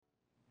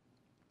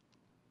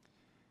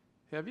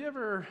Have you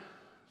ever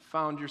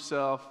found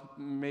yourself,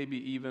 maybe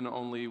even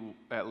only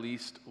at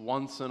least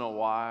once in a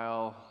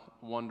while,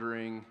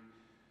 wondering,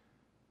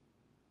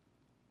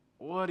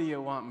 what do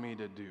you want me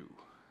to do,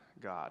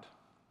 God?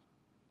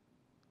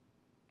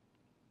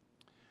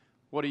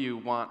 What do you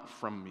want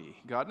from me,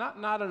 God?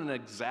 Not in an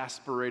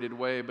exasperated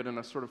way, but in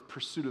a sort of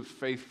pursuit of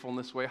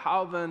faithfulness way.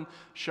 How then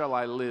shall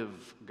I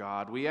live,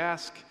 God? We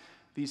ask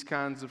these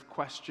kinds of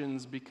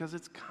questions because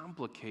it's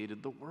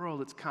complicated. The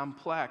world, it's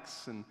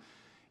complex, and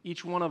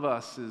each one of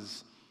us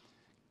is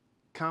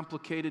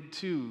complicated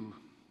too.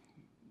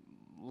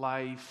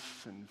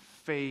 Life and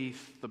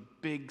faith, the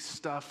big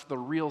stuff, the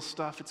real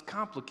stuff, it's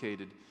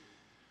complicated.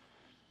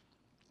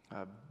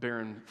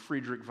 Baron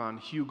Friedrich von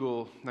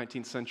Hugel,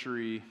 19th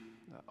century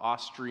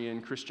Austrian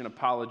Christian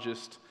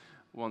apologist,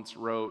 once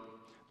wrote,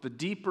 "The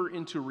deeper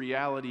into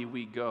reality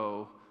we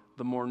go,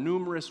 the more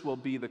numerous will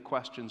be the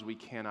questions we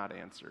cannot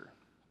answer."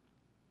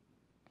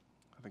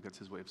 I think that's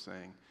his way of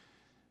saying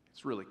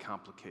it's really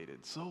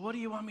complicated. So what do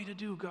you want me to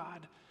do,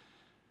 God?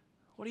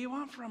 What do you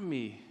want from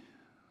me?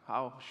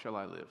 How shall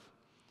I live?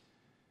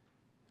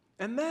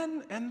 And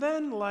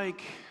then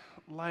like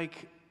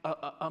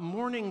a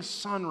morning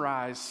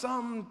sunrise,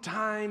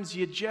 sometimes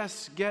you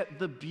just get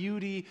the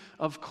beauty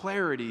of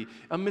clarity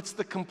amidst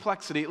the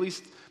complexity. At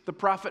least the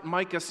prophet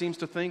Micah seems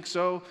to think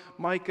so.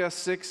 Micah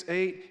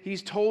 6:8,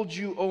 he's told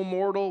you, O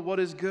mortal, what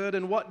is good,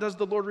 and what does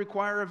the Lord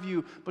require of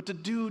you but to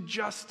do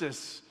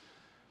justice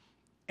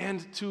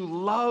and to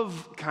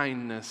love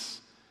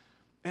kindness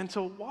and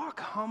to walk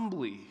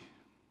humbly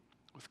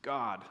with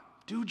God.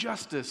 Do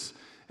justice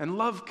and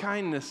love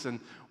kindness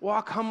and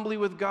walk humbly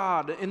with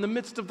God. In the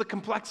midst of the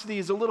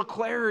complexities, a little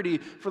clarity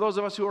for those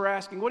of us who are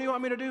asking, what do you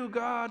want me to do,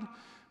 God?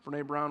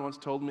 Brene Brown once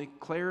told me,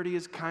 clarity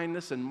is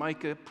kindness, and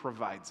Micah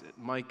provides it.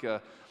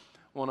 Micah,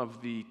 one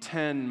of the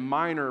 10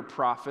 minor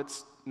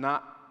prophets,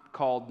 not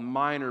called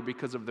minor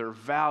because of their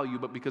value,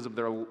 but because of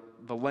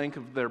the length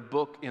of their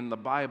book in the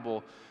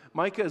Bible.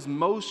 Micah is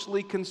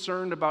mostly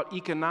concerned about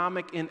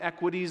economic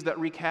inequities that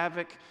wreak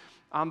havoc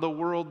on the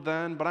world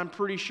then, but I'm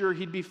pretty sure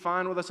he'd be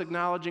fine with us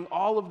acknowledging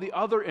all of the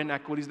other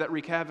inequities that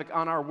wreak havoc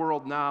on our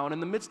world now. And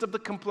in the midst of the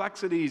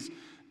complexities,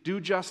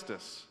 do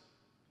justice,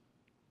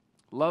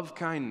 love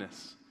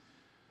kindness,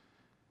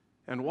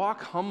 and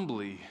walk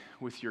humbly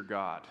with your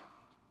God.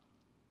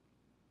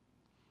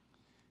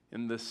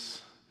 In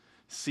this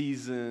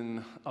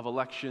season of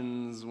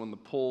elections, when the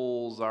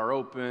polls are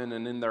open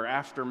and in their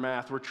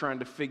aftermath, we're trying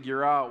to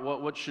figure out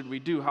what should we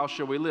do? How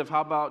shall we live?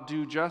 How about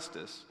do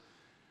justice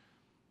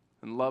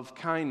and love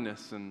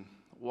kindness and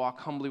walk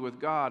humbly with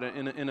God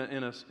in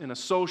a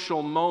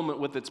social moment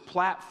with its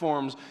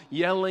platforms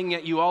yelling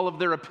at you all of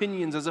their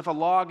opinions as if a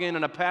login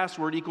and a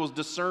password equals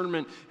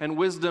discernment and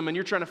wisdom, and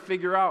you're trying to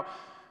figure out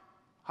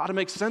how to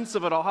make sense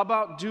of it all? How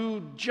about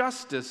do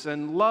justice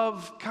and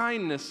love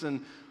kindness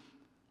and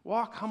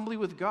walk humbly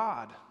with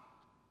God?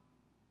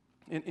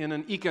 In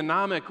an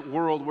economic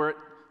world where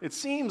it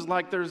seems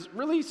like there's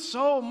really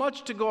so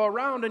much to go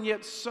around, and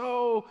yet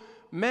so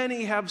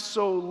many have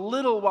so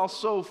little while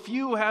so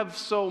few have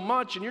so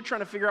much, and you're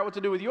trying to figure out what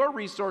to do with your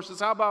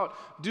resources. How about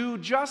do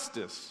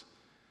justice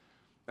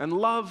and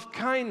love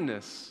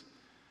kindness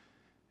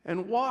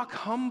and walk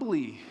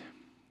humbly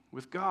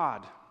with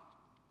God?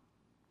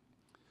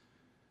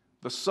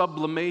 The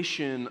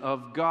sublimation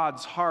of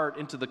God's heart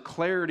into the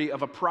clarity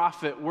of a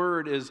prophet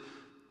word is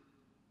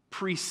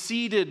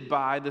preceded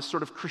by this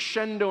sort of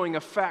crescendoing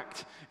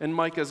effect in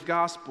Micah's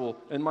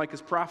gospel, in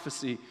Micah's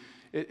prophecy.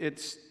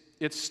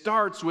 It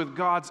starts with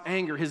God's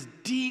anger, his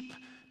deep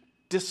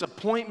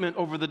disappointment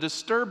over the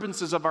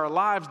disturbances of our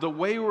lives, the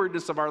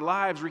waywardness of our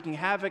lives wreaking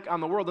havoc on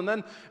the world. And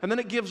then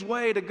it gives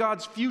way to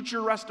God's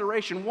future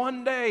restoration.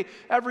 One day,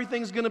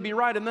 everything's going to be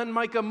right. And then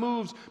Micah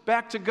moves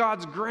back to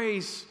God's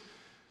grace.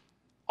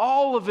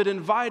 All of it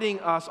inviting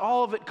us,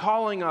 all of it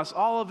calling us,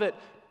 all of it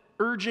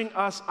urging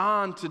us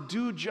on to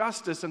do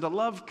justice and to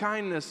love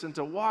kindness and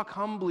to walk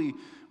humbly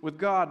with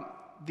God.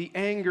 The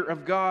anger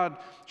of God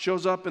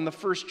shows up in the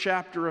first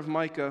chapter of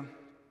Micah.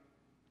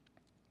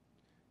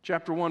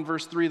 Chapter 1,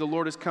 verse 3, the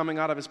Lord is coming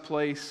out of his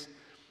place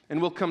and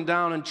will come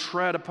down and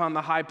tread upon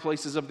the high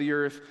places of the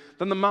earth.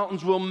 Then the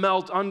mountains will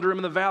melt under him,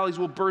 and the valleys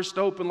will burst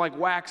open like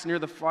wax near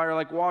the fire,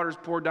 like waters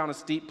poured down a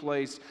steep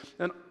place.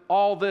 And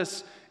all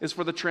this is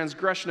for the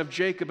transgression of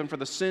Jacob and for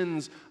the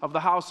sins of the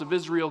house of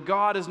Israel.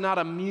 God is not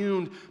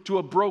immune to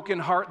a broken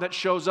heart that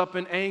shows up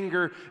in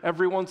anger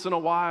every once in a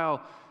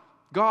while.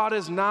 God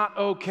is not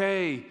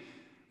okay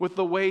with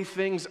the way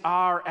things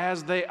are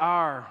as they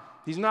are.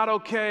 He's not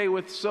okay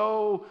with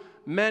so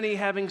many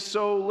having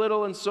so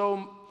little and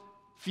so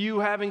few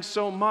having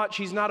so much.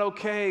 He's not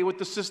okay with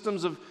the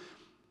systems of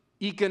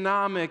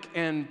economic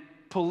and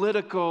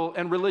political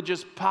and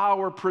religious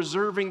power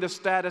preserving the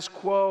status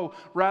quo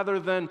rather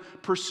than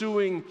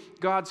pursuing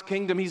God's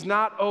kingdom. He's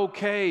not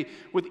okay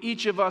with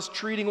each of us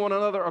treating one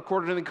another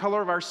according to the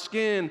color of our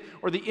skin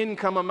or the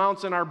income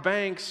amounts in our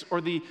banks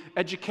or the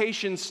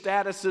education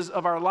statuses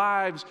of our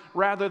lives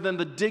rather than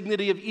the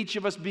dignity of each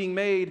of us being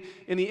made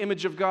in the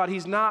image of God.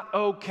 He's not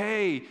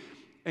okay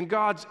And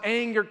God's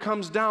anger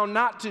comes down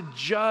not to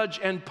judge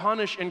and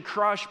punish and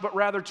crush, but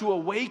rather to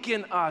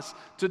awaken us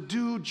to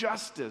do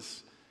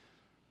justice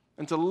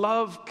and to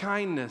love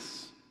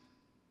kindness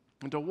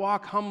and to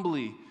walk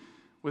humbly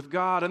with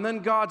God. And then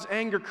God's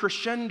anger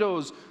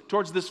crescendos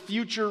towards this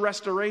future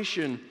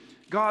restoration.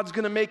 God's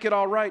going to make it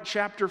all right.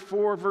 Chapter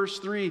 4, verse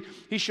 3,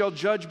 he shall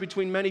judge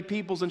between many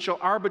peoples and shall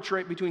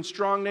arbitrate between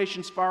strong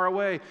nations far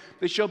away.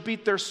 They shall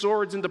beat their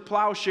swords into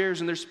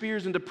plowshares and their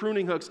spears into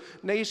pruning hooks.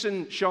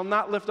 Nation shall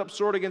not lift up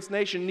sword against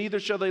nation, neither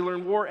shall they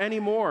learn war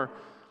anymore.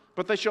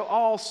 But they shall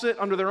all sit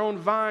under their own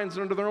vines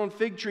and under their own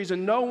fig trees,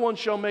 and no one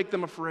shall make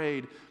them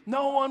afraid.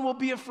 No one will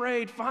be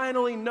afraid.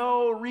 Finally,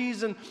 no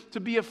reason to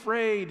be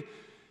afraid.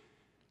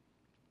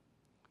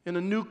 In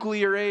a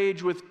nuclear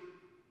age with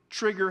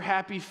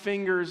trigger-happy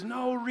fingers,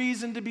 no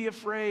reason to be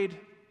afraid.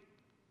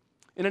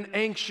 In an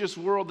anxious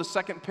world, the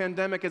second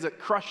pandemic, as it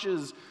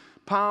crushes,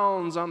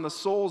 pounds on the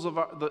souls of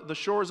the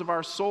shores of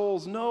our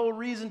souls, no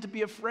reason to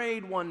be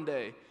afraid one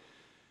day.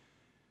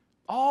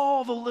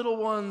 All the little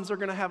ones are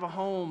going to have a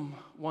home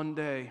one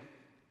day.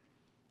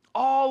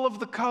 All of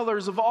the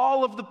colors of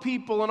all of the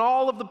people and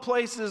all of the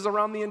places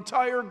around the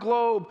entire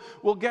globe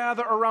will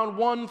gather around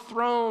one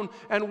throne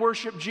and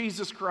worship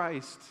Jesus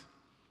Christ.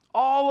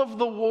 All of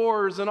the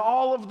wars and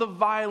all of the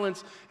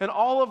violence and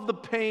all of the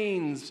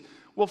pains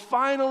will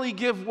finally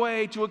give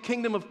way to a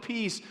kingdom of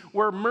peace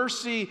where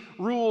mercy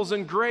rules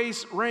and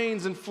grace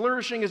reigns and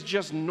flourishing is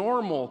just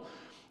normal.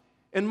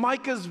 And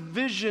Micah's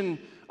vision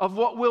of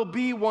what will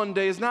be one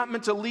day is not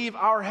meant to leave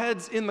our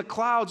heads in the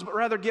clouds, but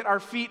rather get our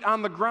feet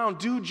on the ground,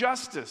 do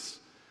justice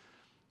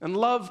and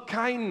love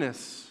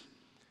kindness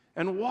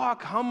and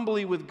walk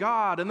humbly with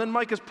God. And then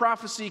Micah's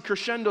prophecy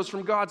crescendos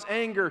from God's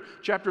anger,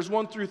 chapters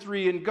 1 through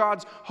 3, and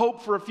God's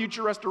hope for a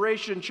future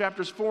restoration,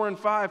 chapters 4 and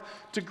 5,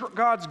 to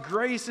God's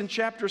grace in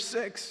chapter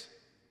 6.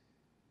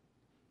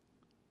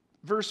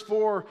 Verse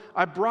 4,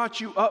 I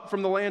brought you up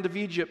from the land of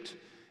Egypt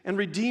and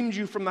redeemed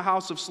you from the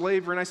house of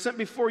slavery. And I sent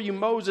before you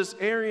Moses,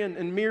 Aaron,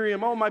 and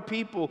Miriam, all my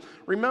people.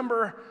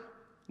 Remember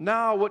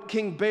now what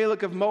King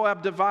Balak of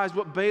Moab devised,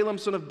 what Balaam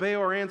son of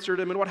Beor answered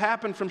him, and what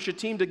happened from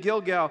Shittim to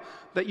Gilgal,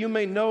 that you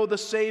may know the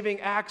saving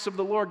acts of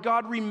the Lord.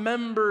 God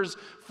remembers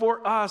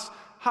for us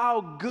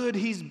how good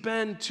he's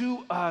been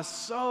to us,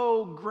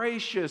 so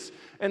gracious.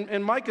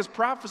 And Micah's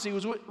prophecy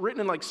was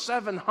written in like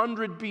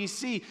 700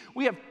 BC.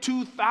 We have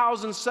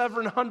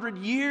 2,700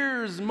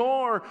 years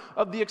more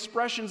of the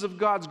expressions of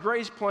God's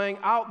grace playing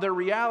out their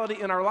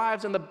reality in our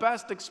lives, and the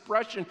best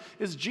expression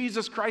is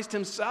Jesus Christ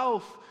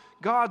himself.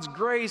 God's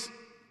grace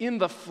in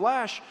the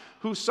flesh,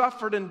 who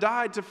suffered and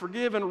died to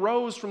forgive and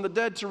rose from the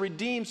dead to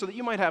redeem so that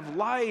you might have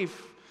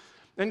life.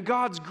 And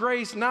God's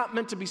grace not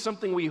meant to be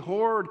something we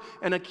hoard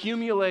and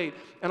accumulate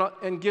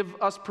and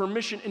give us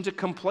permission into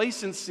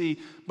complacency,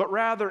 but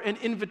rather an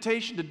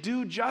invitation to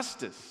do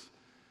justice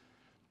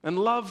and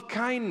love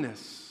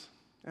kindness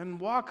and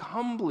walk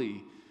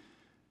humbly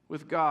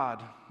with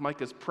God.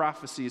 Micah's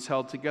prophecy is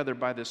held together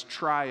by this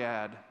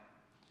triad.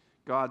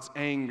 God's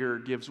anger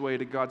gives way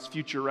to God's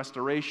future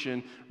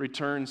restoration,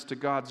 returns to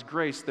God's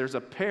grace. There's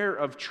a pair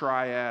of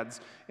triads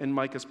in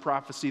Micah's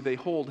prophecy. They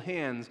hold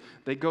hands,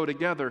 they go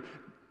together.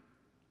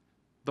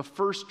 The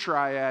first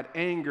triad,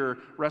 anger,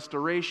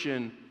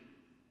 restoration,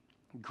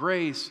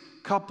 grace,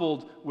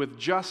 coupled with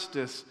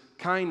justice,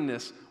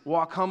 kindness,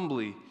 walk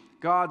humbly.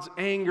 God's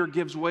anger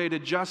gives way to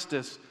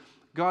justice.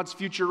 God's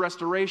future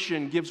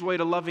restoration gives way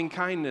to loving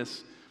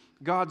kindness.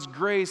 God's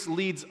grace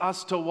leads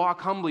us to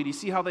walk humbly. Do you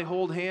see how they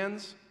hold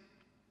hands?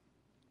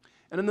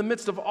 And in the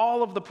midst of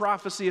all of the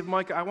prophecy of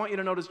Micah, I want you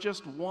to notice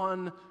just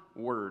one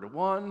word,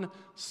 one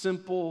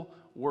simple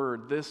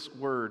word, this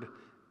word,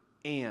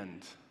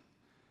 and.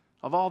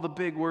 Of all the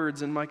big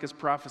words in Micah's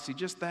prophecy,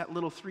 just that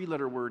little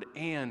three-letter word,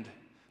 and.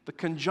 The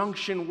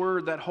conjunction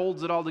word that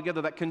holds it all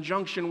together, that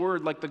conjunction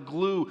word like the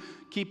glue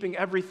keeping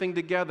everything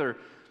together.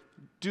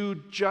 Do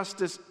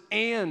justice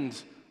and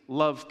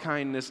love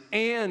kindness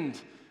and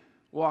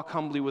walk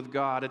humbly with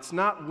God. It's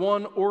not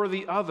one or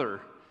the other,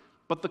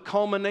 but the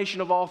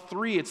culmination of all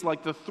three. It's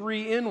like the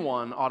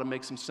three-in-one ought to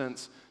make some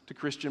sense to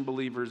Christian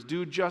believers.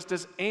 Do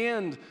justice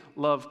and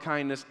love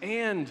kindness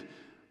and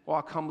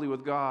walk humbly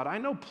with God. I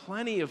know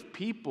plenty of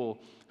people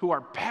who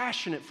are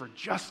passionate for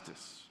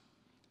justice,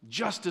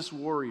 justice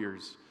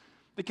warriors.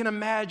 They can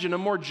imagine a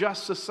more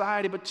just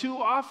society, but too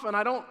often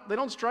they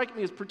don't strike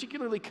me as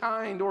particularly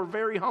kind or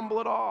very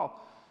humble at all.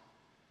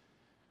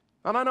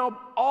 And I know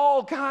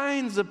all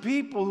kinds of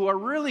people who are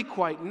really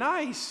quite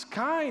nice,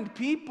 kind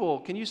people.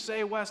 Can you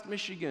say West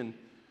Michigan?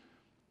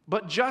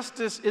 But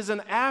justice is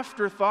an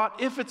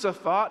afterthought, if it's a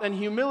thought, and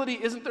humility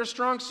isn't their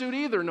strong suit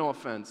either, no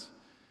offense.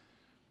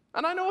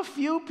 And I know a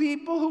few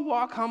people who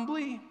walk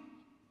humbly,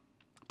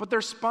 but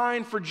their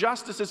spine for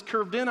justice is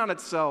curved in on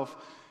itself,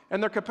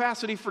 and their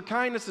capacity for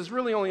kindness is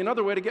really only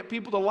another way to get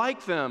people to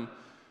like them.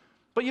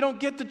 But you don't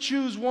get to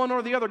choose one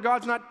or the other.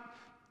 God's not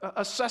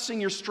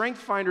assessing your Strength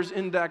Finders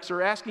Index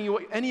or asking you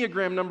what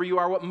Enneagram number you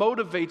are, what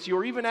motivates you,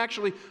 or even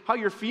actually how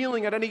you're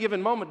feeling at any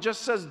given moment. It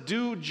just says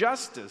do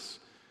justice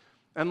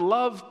and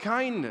love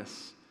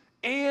kindness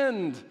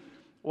and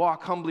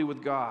Walk humbly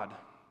with God.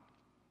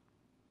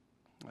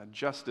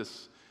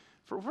 Justice.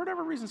 For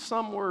whatever reason,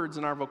 some words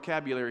in our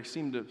vocabulary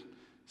seem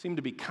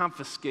to be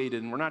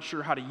confiscated, and we're not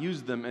sure how to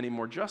use them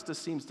anymore. Justice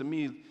seems to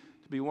me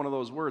to be one of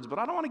those words, but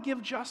I don't want to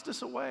give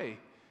justice away.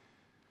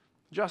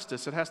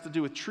 Justice, it has to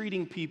do with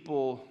treating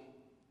people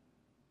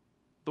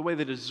the way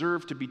they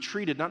deserve to be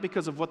treated, not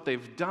because of what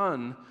they've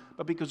done,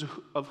 but because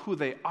of who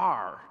they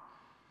are.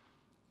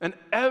 And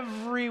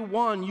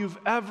everyone you've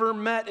ever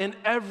met in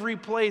every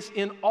place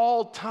in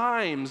all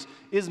times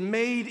is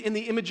made in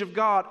the image of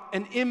God,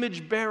 an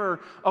image bearer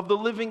of the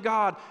living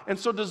God, and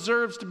so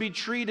deserves to be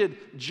treated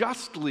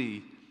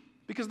justly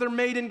because they're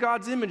made in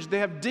God's image. They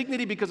have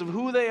dignity because of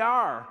who they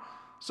are.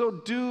 So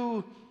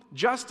do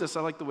justice.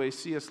 I like the way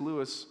C.S.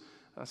 Lewis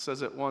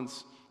says it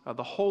once.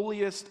 The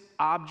holiest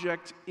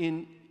object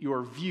in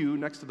your view,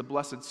 next to the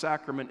Blessed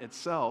Sacrament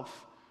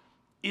itself,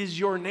 is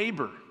your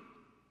neighbor.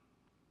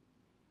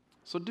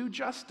 So do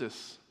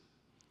justice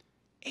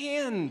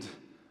and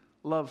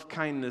love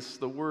kindness.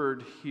 The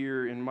word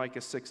here in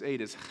Micah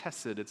 6:8 is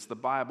chesed. It's the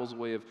Bible's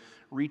way of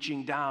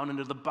reaching down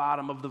into the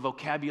bottom of the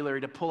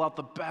vocabulary to pull out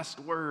the best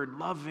word,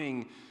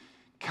 loving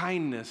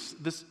kindness.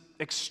 This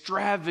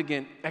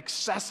extravagant,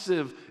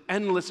 excessive,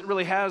 endless, it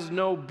really has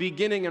no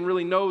beginning and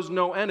really knows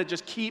no end. It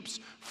just keeps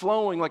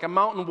flowing like a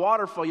mountain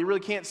waterfall. You really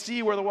can't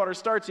see where the water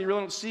starts, and you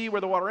really don't see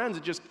where the water ends.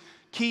 It just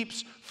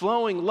keeps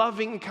flowing.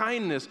 Loving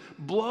kindness.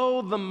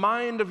 Blow the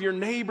mind of your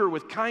neighbor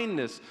with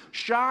kindness.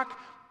 Shock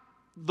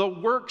the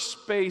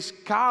workspace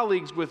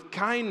colleagues with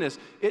kindness.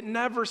 It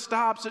never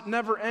stops. It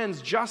never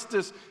ends.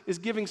 Justice is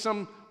giving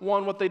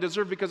someone what they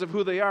deserve because of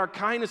who they are.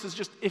 Kindness is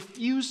just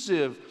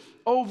effusive,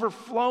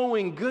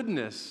 overflowing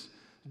goodness.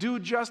 Do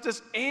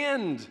justice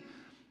and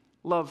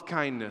love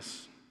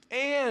kindness.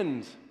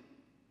 And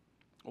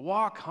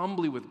walk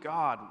humbly with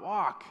God.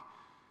 Walk.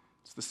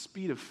 It's the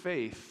speed of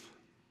faith.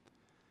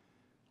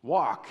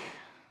 Walk.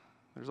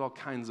 There's all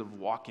kinds of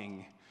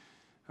walking.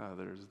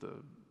 There's the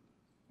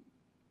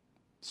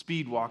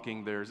speed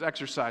walking. There's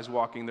exercise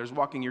walking. There's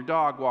walking your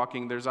dog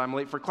walking. There's I'm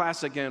late for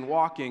class again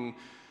walking.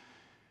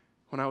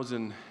 When I was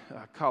in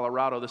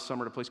Colorado this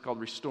summer at a place called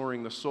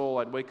Restoring the Soul,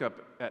 I'd wake up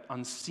at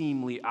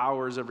unseemly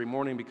hours every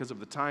morning because of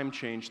the time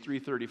change,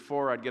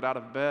 3:34. I'd get out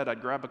of bed.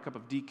 I'd grab a cup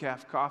of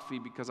decaf coffee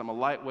because I'm a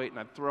lightweight, and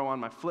I'd throw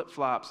on my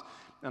flip-flops,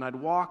 and I'd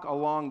walk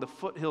along the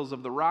foothills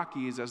of the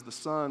Rockies as the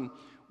sun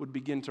would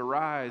begin to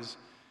rise.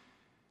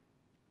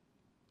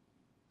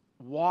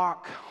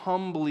 Walk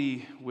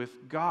humbly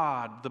with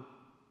God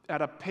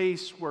at a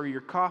pace where your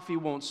coffee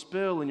won't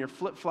spill and your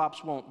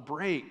flip-flops won't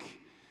break.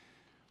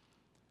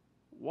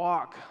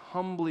 Walk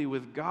humbly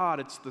with God.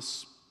 It's the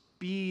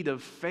speed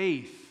of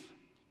faith.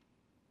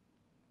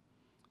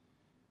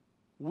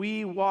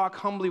 We walk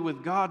humbly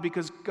with God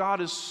because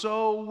God is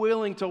so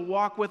willing to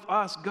walk with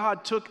us.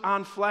 God took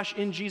on flesh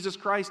in Jesus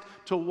Christ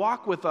to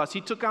walk with us.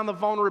 He took on the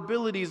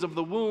vulnerabilities of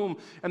the womb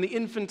and the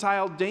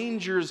infantile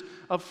dangers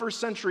of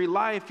first century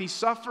life. He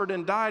suffered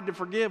and died to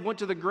forgive, went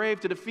to the grave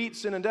to defeat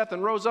sin and death,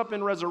 and rose up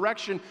in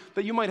resurrection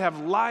that you might have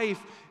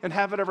life and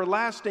have it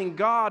everlasting.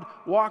 God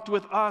walked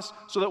with us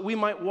so that we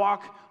might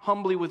walk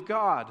humbly with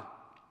God.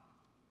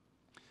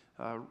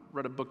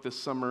 Read a book this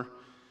summer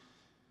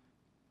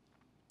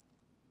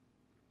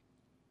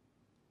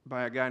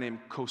by a guy named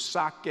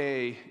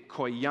Kosake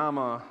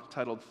Koyama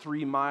titled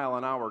 3 Mile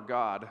an Hour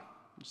God.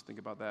 Just think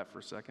about that for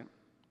a second.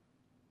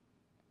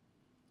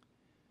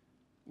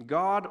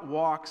 God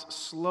walks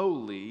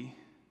slowly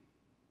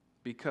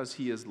because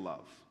he is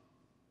love.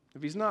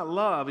 If he's not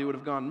love, he would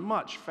have gone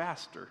much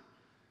faster.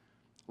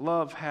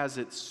 Love has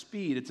its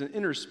speed. It's an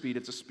inner speed.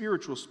 It's a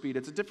spiritual speed.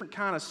 It's a different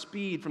kind of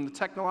speed from the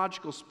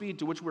technological speed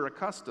to which we're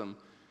accustomed.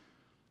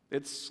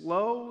 It's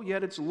slow,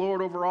 yet it's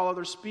Lord over all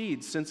other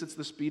speeds, since it's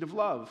the speed of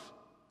love.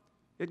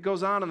 It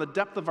goes on in the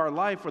depth of our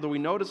life, whether we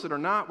notice it or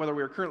not, whether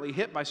we are currently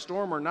hit by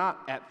storm or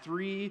not, at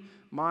 3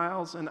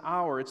 miles an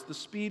hour. It's the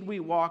speed we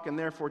walk, and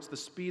therefore it's the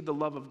speed the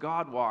love of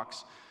God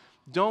walks.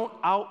 Don't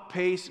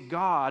outpace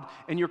God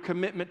and your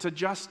commitment to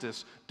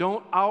justice.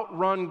 Don't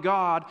outrun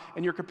God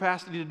and your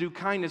capacity to do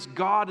kindness.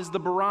 God is the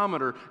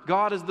barometer.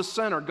 God is the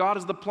center. God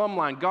is the plumb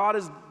line. God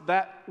is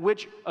that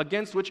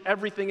against which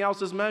everything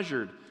else is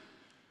measured.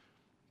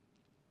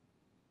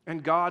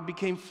 And God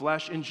became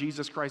flesh in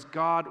Jesus Christ.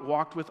 God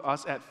walked with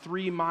us at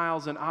 3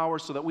 miles an hour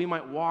so that we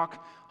might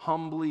walk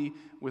humbly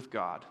with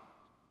God.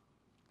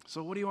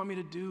 So what do you want me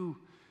to do?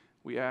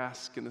 We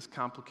ask in this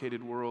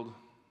complicated world.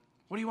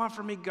 What do you want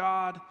from me,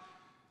 God,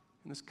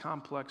 in this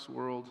complex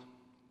world?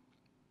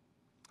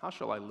 How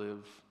shall I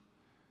live?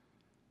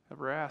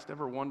 Ever asked,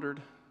 ever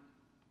wondered,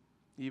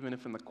 even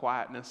if in the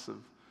quietness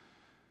of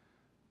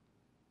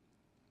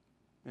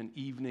an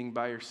evening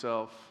by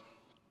yourself?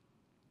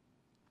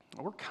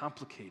 We're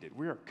complicated.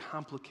 We are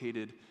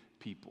complicated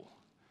people.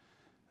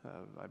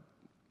 I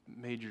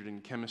majored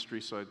in chemistry,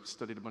 so I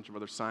studied a bunch of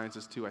other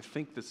sciences too. I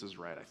think this is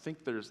right. I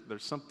think there's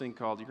something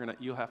called,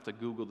 you'll have to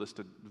Google this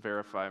to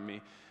verify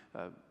me.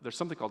 There's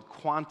something called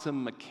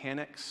quantum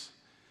mechanics.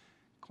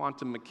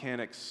 Quantum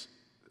mechanics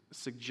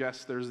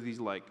suggests there's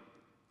these like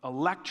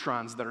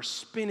electrons that are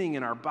spinning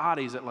in our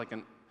bodies at like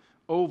an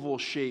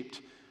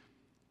oval-shaped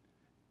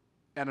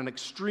at an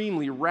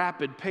extremely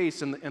rapid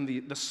pace, and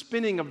the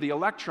spinning of the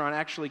electron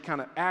actually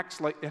kind of acts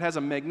like it has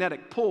a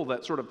magnetic pull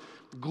that sort of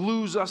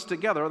glues us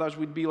together. Otherwise,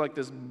 we'd be like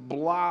this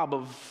blob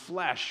of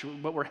flesh,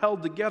 but we're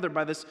held together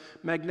by this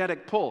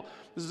magnetic pull.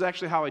 This is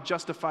actually how I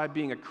justify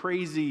being a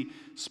crazy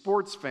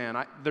sports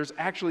fan. There's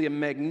actually a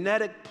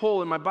magnetic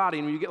pull in my body,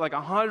 and when you get like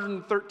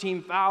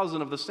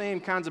 113,000 of the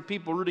same kinds of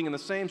people rooting in the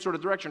same sort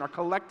of direction, our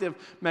collective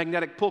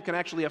magnetic pull can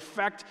actually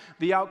affect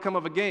the outcome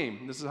of a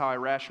game. This is how I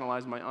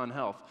rationalize my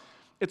unhealth.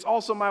 It's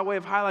also my way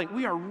of highlighting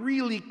we are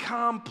really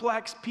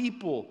complex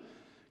people,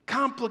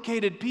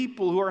 complicated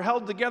people who are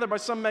held together by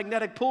some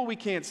magnetic pull we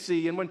can't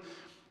see. And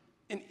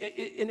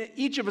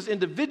each of us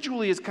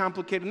individually is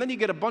complicated, and then you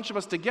get a bunch of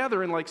us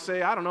together in, like,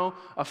 say, I don't know,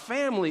 a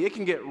family, it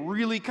can get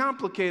really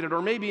complicated, or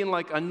maybe in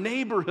like a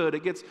neighborhood,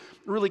 it gets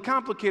really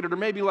complicated, or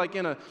maybe like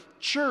in a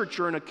church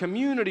or in a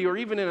community or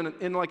even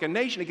in like a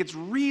nation, it gets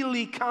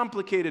really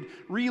complicated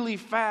really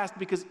fast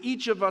because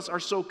each of us are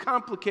so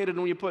complicated, and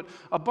when you put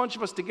a bunch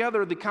of us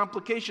together, the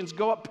complications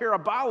go up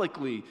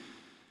parabolically.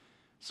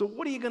 So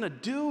what are you going to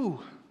do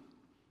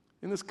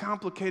in this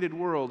complicated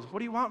world? What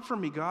do you want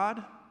from me,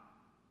 God?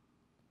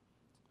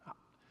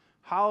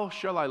 How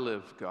shall I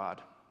live,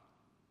 God?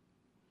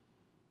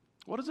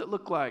 What does it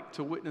look like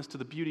to witness to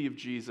the beauty of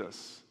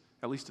Jesus,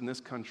 at least in this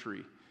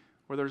country,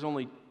 where there's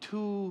only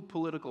two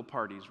political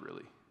parties,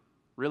 really?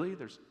 Really?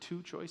 There's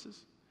two choices?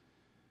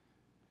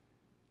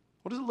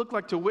 What does it look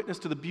like to witness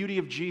to the beauty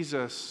of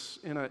Jesus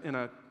in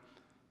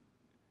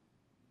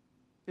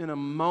a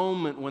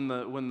moment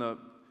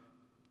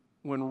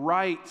when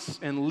rights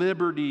and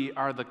liberty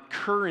are the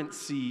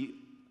currency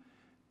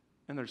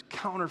and there's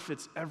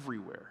counterfeits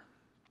everywhere?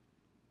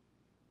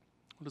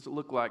 What does it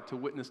look like to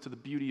witness to the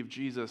beauty of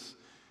Jesus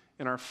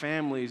in our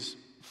families,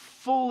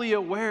 fully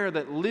aware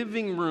that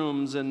living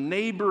rooms and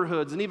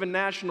neighborhoods and even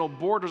national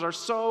borders are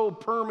so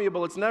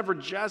permeable, it's never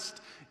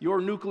just your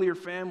nuclear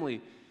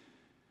family?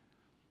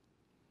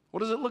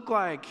 What does it look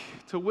like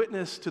to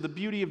witness to the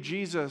beauty of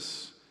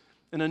Jesus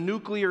in a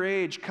nuclear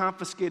age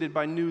confiscated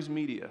by news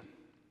media?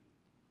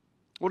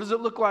 What does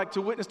it look like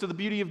to witness to the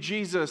beauty of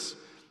Jesus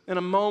in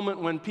a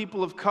moment when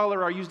people of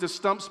color are used as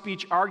stump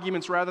speech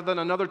arguments rather than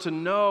another to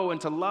know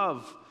and to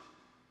love?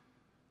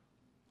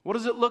 What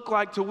does it look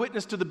like to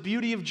witness to the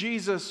beauty of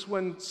Jesus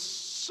when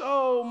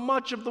so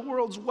much of the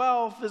world's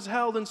wealth is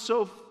held in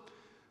so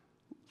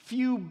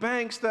few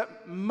banks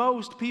that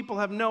most people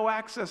have no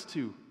access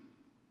to?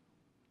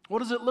 What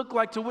does it look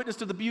like to witness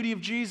to the beauty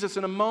of Jesus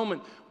in a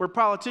moment where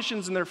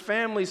politicians and their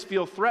families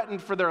feel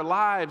threatened for their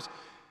lives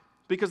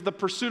because the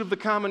pursuit of the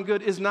common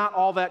good is not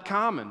all that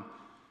common?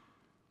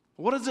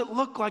 What does it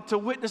look like to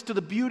witness to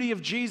the beauty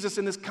of Jesus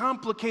in this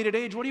complicated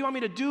age? What do you want me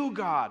to do,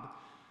 God?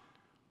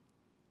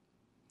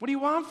 What do you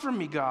want from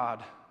me,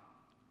 God?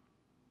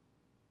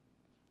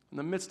 In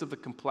the midst of the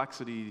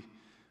complexity,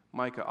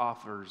 Micah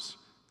offers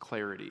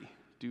clarity,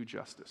 do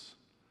justice,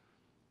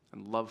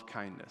 and love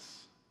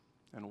kindness,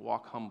 and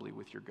walk humbly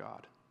with your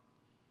God.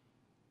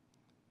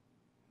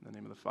 In the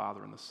name of the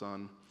Father, and the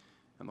Son,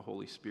 and the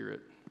Holy Spirit,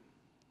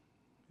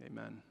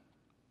 amen.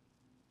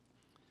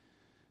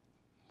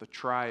 The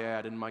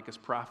triad in Micah's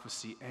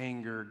prophecy,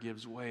 anger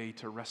gives way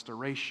to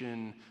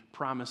restoration,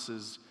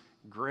 promises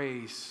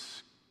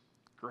grace,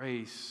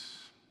 grace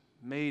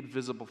made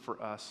visible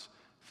for us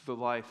through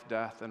the life,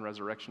 death, and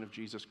resurrection of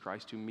Jesus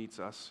Christ who meets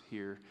us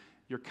here.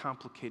 Your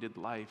complicated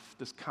life,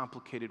 this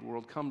complicated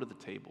world, come to the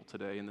table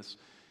today in this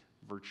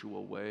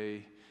virtual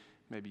way.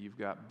 Maybe you've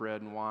got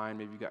bread and wine,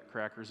 maybe you've got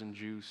crackers and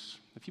juice.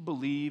 If you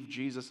believe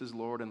Jesus is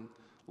Lord and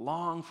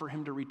long for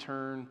him to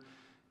return,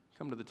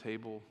 come to the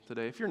table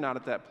today. If you're not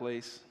at that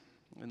place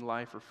in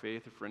life or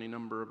faith or for any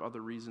number of other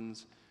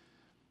reasons,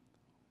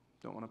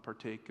 don't want to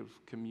partake of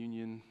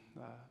communion,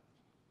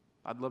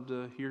 I'd love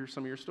to hear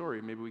some of your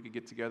story. Maybe we could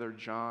get together,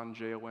 John,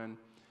 Jon,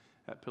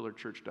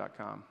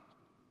 @pillarchurch.com.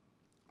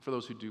 For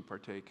those who do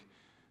partake,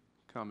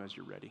 come as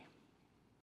you're ready.